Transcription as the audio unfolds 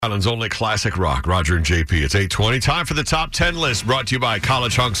Island's only classic rock, Roger and JP. It's 8:20. Time for the top 10 list, brought to you by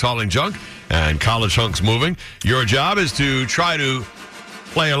College Hunks Hauling Junk and College Hunks Moving. Your job is to try to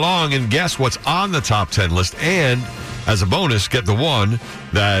play along and guess what's on the top 10 list, and as a bonus, get the one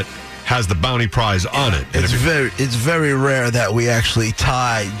that has the bounty prize on it. It's very rare that we actually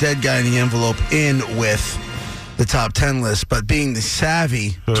tie Dead Guy in the Envelope in with the top 10 list, but being the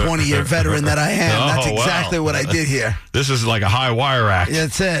savvy 20-year veteran that I am, that's exactly what I did here. This is like a high wire act.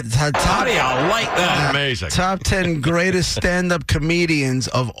 That's it. How do you like that? Amazing. Top 10 greatest stand-up comedians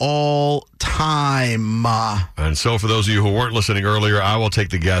of all time. And so for those of you who weren't listening earlier, I will take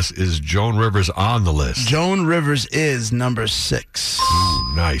the guess. Is Joan Rivers on the list? Joan Rivers is number 6.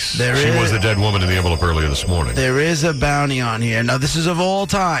 Ooh, nice. She was the dead woman in the envelope earlier this morning. There is a bounty on here. Now, this is of all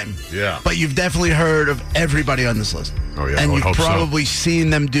time. Yeah. But you've definitely heard of everybody on this list. Oh, yeah. And I you've hope probably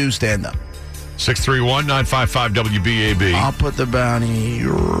seen them do stand-up. 631-955-WBAB. I'll put the bounty right.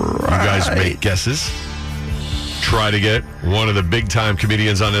 You guys make guesses. Try to get one of the big-time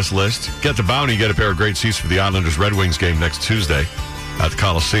comedians on this list. Get the bounty, get a pair of great seats for the Islanders-Red Wings game next Tuesday at the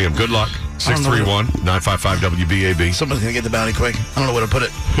Coliseum. Good luck. 631-955-WBAB. Somebody's going to get the bounty quick. I don't know where to put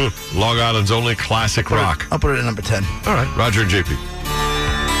it. Long Island's only classic rock. I'll put it at number 10. All right, Roger and JP.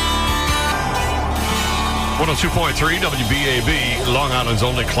 102.3 WBAB, Long Island's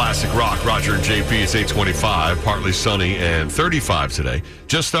only classic rock. Roger and JP, it's 8:25, partly sunny and 35 today.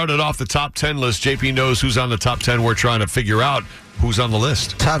 Just started off the top 10 list. JP knows who's on the top 10. We're trying to figure out who's on the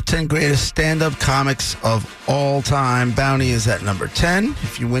list. Top 10 greatest stand-up comics of all time. Bounty is at number 10.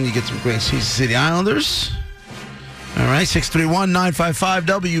 If you win, you get some great seats to see the Islanders. All right,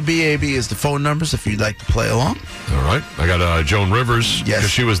 631-955-WBAB is the phone numbers if you'd like to play along. All right. I got Joan Rivers. Yes.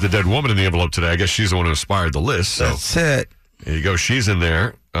 Because she was the dead woman in the envelope today. I guess she's the one who inspired the list. So that's it. There you go. She's in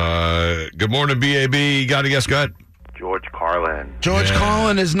there. Good morning, BAB. Got a guess? Go ahead. George Carlin. George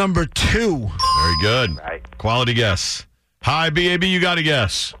Carlin is number 2. Very good. Right. Quality guess. Hi, BAB. You got a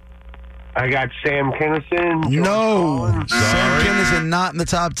guess? I got Sam Kinison. George No. Carlin. Sam Kinison not in the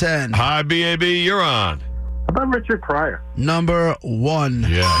top 10. Hi, BAB. You're on. How about Richard Pryor? Number 1.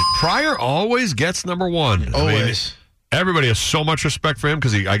 Yeah. Pryor always gets number 1. Always. Everybody has so much respect for him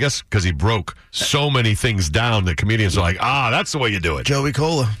because he broke so many things down that comedians are like, that's the way you do it. Joey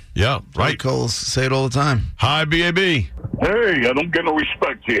Cola. Yeah, right. Joey Cola say it all the time. Hi, BAB. Hey, I don't get no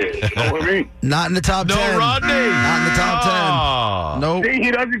respect here. You know what I mean? Not in the top 10. No, Rodney. Not in the top 10. Nope. See,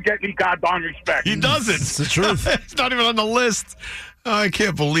 he doesn't get any goddamn respect. He doesn't. It's the truth. He's not even on the list. I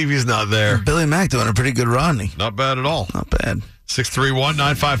can't believe he's not there. Billy Mack doing a pretty good Rodney. Not bad at all. Not bad.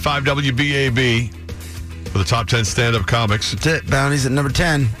 631-955-WBAB for the top 10 stand-up comics. That's it. Bounty's at number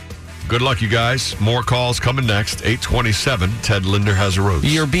 10. Good luck, you guys. More calls coming next. 8:27. Ted Linder has a rose.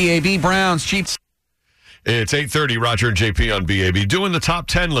 Your BAB Browns, cheap. It's 8:30. Roger and JP on BAB. Doing the top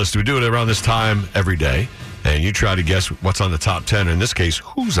 10 list. We do it around this time every day. And you try to guess what's on the top 10. In this case,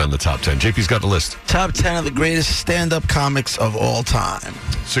 who's on the top 10? JP's got the list. Top 10 of the greatest stand-up comics of all time.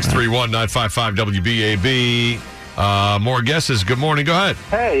 631-955-WBAB. More guesses. Good morning. Go ahead.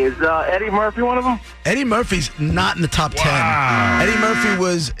 Hey, is Eddie Murphy one of them? Eddie Murphy's not in the top 10. Wow. Eddie Murphy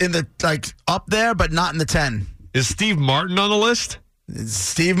was in the up there, but not in the 10. Is Steve Martin on the list?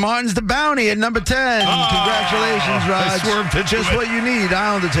 Steve Martin's the bounty at number 10. Congratulations, I Raj. swerved into Just it. what you need.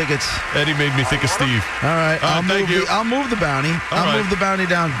 Islander tickets. Eddie made me think of Steve. All right. Thank you. I'll move the bounty. I'll move the bounty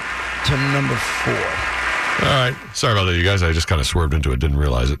down to number 4. All right. Sorry about that, you guys. I just kind of swerved into it. Didn't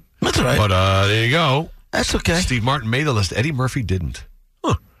realize it. That's all right. But there you go. That's okay. Steve Martin made the list. Eddie Murphy didn't.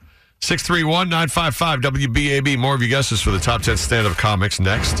 631-955-WBAB. More of your guesses for the top 10 stand-up comics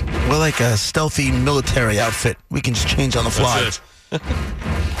next. We're like a stealthy military outfit. We can just change on the fly. That's it.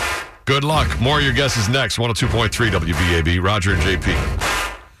 Good luck. More of your guesses next. 102.3 WBAB. Roger and JP.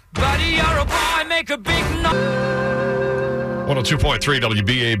 Buddy, you're a boy, make a big noise. 102.3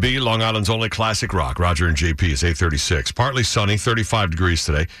 WBAB, Long Island's only classic rock. Roger and JP is 8:36. Partly sunny, 35 degrees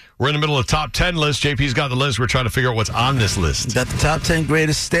today. We're in the middle of the top 10 list. JP's got the list. We're trying to figure out what's on this list. Got the top 10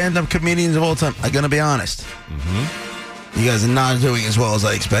 greatest stand-up comedians of all time. I'm going to be honest. You guys are not doing as well as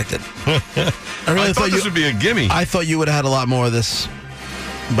I expected. I thought this would be a gimme. I thought you would have had a lot more of this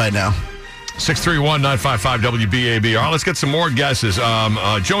by now. 631-955-WBAB. All right, let's get some more guesses.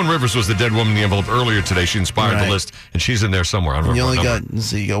 Joan Rivers was the dead woman in the envelope earlier today. She inspired the list, and she's in there somewhere. I don't You remember only what got, number. let's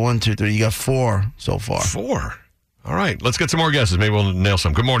see, you got 1, 2, 3. You got 4 so far. 4. All right, let's get some more guesses. Maybe we'll nail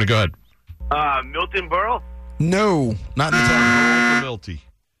some. Good morning. Go ahead. Milton Berle. No, not in the top. Milty.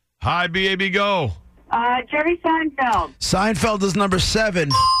 Hi, BAB, go. Jerry Seinfeld. Seinfeld is number 7.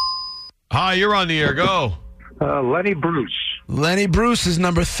 Hi, you're on the air. Go. Lenny Bruce. Lenny Bruce is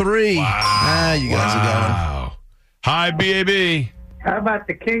number 3. Wow. You guys are going. Wow. Hi, BAB. How about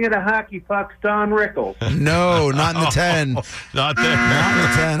the king of the hockey pucks, Don Rickles? No, not in the 10. Not there. Not in the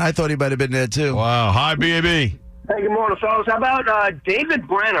 10. I thought he might have been there, too. Wow. Hi, BAB. Hey, good morning, fellas. How about David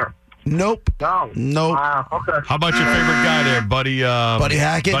Brenner? Nope. No. Nope. Wow, okay. How about your favorite guy there, Buddy? Buddy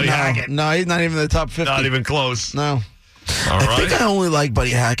Hackett? Buddy No. Hackett. No, he's not even in the top 50. Not even close. No. All I think right. I only like Buddy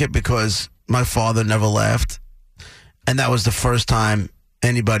Hackett because my father never laughed. And that was the first time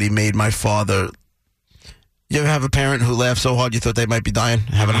anybody made my father. You ever have a parent who laughed so hard you thought they might be dying,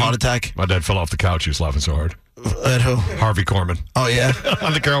 having a heart attack? My dad fell off the couch. He was laughing so hard. At who? Harvey Korman. Oh, yeah?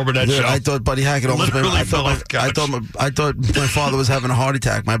 On the Carol Burnett Dude, show. I thought Buddy Hackett almost made Literally I fell thought, off the couch. I thought my father was having a heart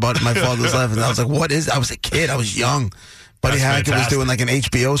attack. My father was laughing. I was like, what is? I was a kid. I was young. Buddy That's Hackett fantastic. was doing like an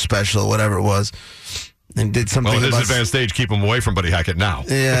HBO special or whatever it was, and did something Well, at this about. advanced stage, keep him away from Buddy Hackett now.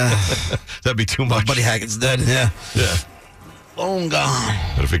 Yeah, That'd be too much. Buddy Hackett's dead. Yeah, Yeah. long gone.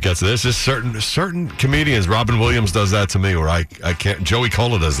 But if it gets to this, is certain comedians. Robin Williams does that to me, where I can't. Joey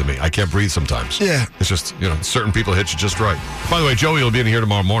Cola does to me. I can't breathe sometimes. Yeah. It's just, certain people hit you just right. By the way, Joey will be in here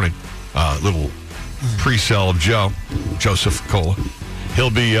tomorrow morning. Little pre-sell of Joseph Cola.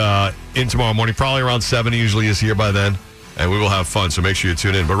 He'll be in tomorrow morning, probably around 7. He usually is here by then. And we will have fun, so make sure you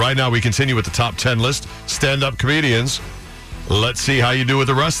tune in. But right now, we continue with the top 10 list. Stand-up comedians. Let's see how you do with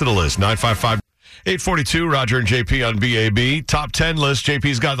the rest of the list. 955-842, Roger and JP on BAB. Top 10 list.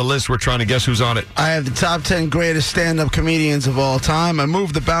 JP's got the list. We're trying to guess who's on it. I have the top 10 greatest stand-up comedians of all time. I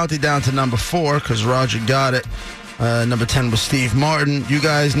moved the bounty down to number 4 because Roger got it. Number 10 was Steve Martin. You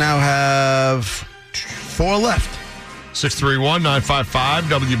guys now have 4 left.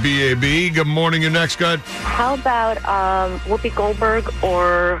 631-955-WBAB. Good morning. You're next. Go ahead. How about Whoopi Goldberg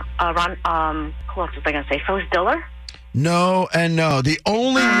or Ron? Who else was I going to say? Phyllis Diller? No and no. The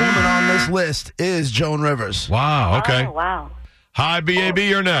only woman on this list is Joan Rivers. Wow. Okay. Oh, wow. Hi, BAB.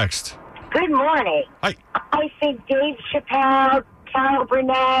 You're next. Good morning. Hi. I think Dave Chappelle, Carol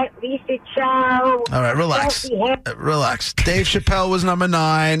Burnett, Lisa Cho. All right, relax. Relax. Dave Chappelle was number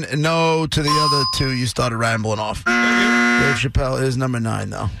 9. No to the other 2. You started rambling off. Dave Chappelle is number 9,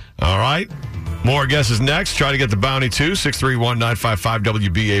 though. All right. More guesses next. Try to get the bounty too.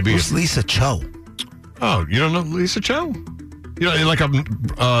 631-955-WBAB. Who's Lisa Cho? Oh, you don't know Lisa Cho? Like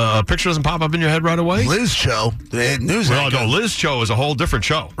a picture doesn't pop up in your head right away? Liz Cho, the news Well, anchor. no, Liz Cho is a whole different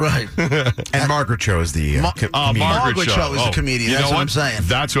show. Right. And Margaret Cho is the comedian. Margaret Cho is the comedian. You That's know what I'm saying.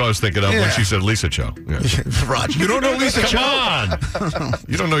 That's what I was thinking of Yeah. when she said Lisa Cho. Yeah. Roger, you don't know Lisa Cho? Come on.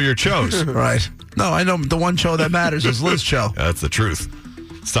 You don't know your Chos. Right. No, I know the one Cho that matters is Liz Cho. That's the truth.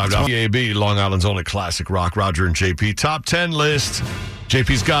 It's time to BAB, Long Island's only classic rock. Roger and JP. Top 10 list.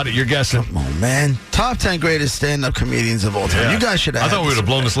 JP's got it. You're guessing. Come on, man. Top 10 greatest stand-up comedians of all time. Yeah. You guys should have. I thought we would have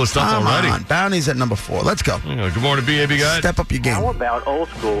blown this list up Come already. on. Bounty's at number 4. Let's go. Good morning, BAB guy. Step up your game. How about old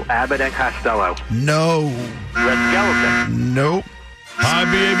school Abbott and Costello? No. Red Skeleton. Nope. Hi,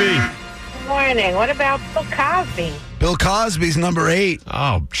 BAB. Good morning. What about Bill Cosby? Bill Cosby's number 8.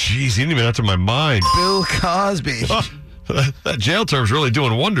 Oh, jeez. He didn't even enter my mind. Bill Cosby. That jail term's really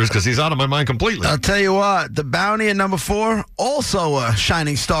doing wonders because he's out of my mind completely. I'll tell you what. The Bounty at number 4, also a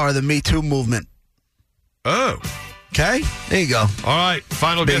shining star of the Me Too movement. Oh. Okay? There you go. All right.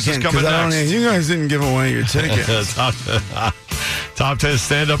 Final guess is Big hint, coming 'cause I don't next. need- you guys didn't give away your tickets. Top 10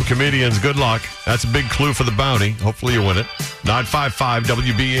 stand-up comedians. Good luck. That's a big clue for the bounty. Hopefully you win it. 955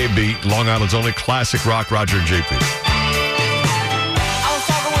 WBAB, Long Island's only classic rock. Roger and JP.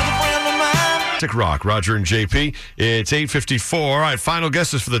 Classic rock. Roger and JP. It's 8:54. All right. Final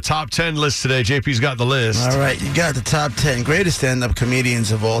guesses for the top 10 list today. JP's got the list. All right, you got the top 10 greatest stand-up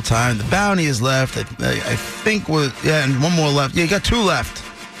comedians of all time. The Bounty is left. I think and one more left. Yeah, you got 2 left.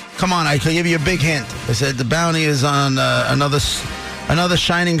 Come on, I could give you a big hint. I said the Bounty is on another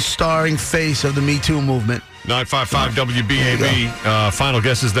shining, starring face of the Me Too movement. 955 WBAB. Final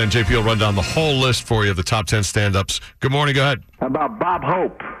guesses, then JP will run down the whole list for you of the top 10 stand-ups. Good morning. Go ahead. How about Bob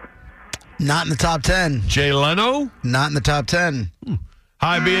Hope? Not in the top 10. Jay Leno. Not in the top 10.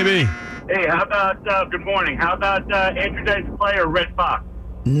 Hi, BAB. Hey, how about, good morning, how about Andrew Dice Clay or Red Fox?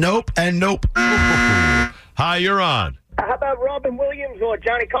 Nope and nope. Hi, you're on. How about Robin Williams or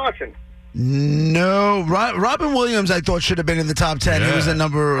Johnny Carson? No. Robin Williams, I thought, should have been in the top 10. He Yeah. was at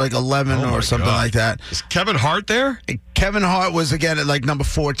number 11 Oh, my or something God. like that. Is Kevin Hart there? Kevin Hart was, again, at like number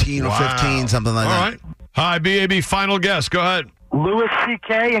 14 or Wow. 15, something like All that. right. Hi, BAB. Final guess. Go ahead. Louis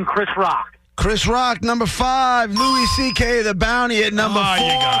C.K. and Chris Rock. Chris Rock, number 5. Louis C.K., The Bounty at number 4. Oh,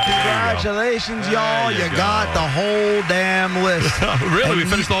 you got it. There you go. Congratulations, y'all. There you You got go. the whole damn list. Really? We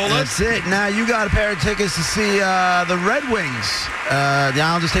And finished the whole list? That's it. Now you got a pair of tickets to see the Red Wings. The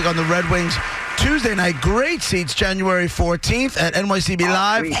Islanders take on the Red Wings Tuesday night, great seats, January 14th at NYCB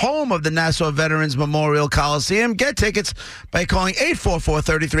Live, home of the Nassau Veterans Memorial Coliseum. Get tickets by calling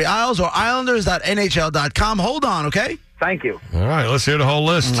 844-33-ISLES or islanders.nhl.com. Hold on, okay? Thank you. All right, let's hear the whole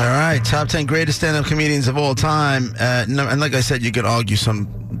list. All right, top 10 greatest stand-up comedians of all time. And like I said, you could argue some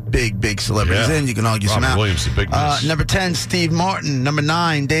big celebrities in. You can argue Robin some out. Williams, the big miss. Number 10, Steve Martin. Number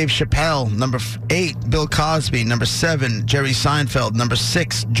 9, Dave Chappelle. Number 8, Bill Cosby. Number 7, Jerry Seinfeld. Number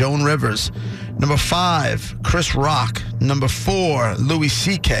 6, Joan Rivers. Number 5, Chris Rock. Number 4, Louis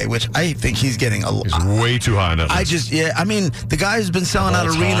C.K., which I think he's getting He's way too high on that list. I mean, the guy's been selling out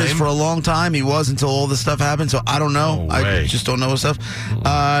arenas for a long time. He was until all this stuff happened, so I don't know. I just don't know his stuff.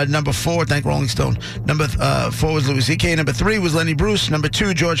 Number 4, thank Rolling Stone. Number 4 was Louis C.K. Number 3 was Lenny Bruce. Number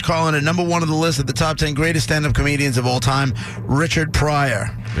 2, George Carlin. And number 1 of the list of the top 10 greatest stand-up comedians of all time, Richard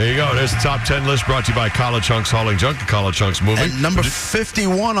Pryor. There you go. There's the top 10 list brought to you by College Hunks Hauling Junk, the College Hunks moving. And number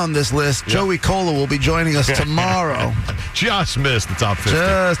 51 on this list, Joey Cola will be joining us tomorrow. Just missed the top 50.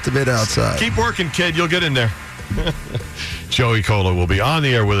 Just a bit outside. Keep working, kid. You'll get in there. Joey Cola will be on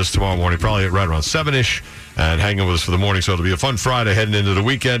the air with us tomorrow morning, probably right around 7-ish, and hanging with us for the morning. So it'll be a fun Friday heading into the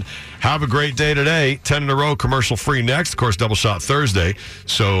weekend. Have a great day today. 10 in a row, commercial free next. Of course, Double Shot Thursday.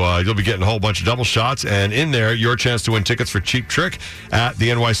 So you'll be getting a whole bunch of double shots. And in there, your chance to win tickets for Cheap Trick at the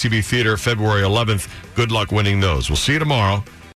NYCB Theater February 11th. Good luck winning those. We'll see you tomorrow.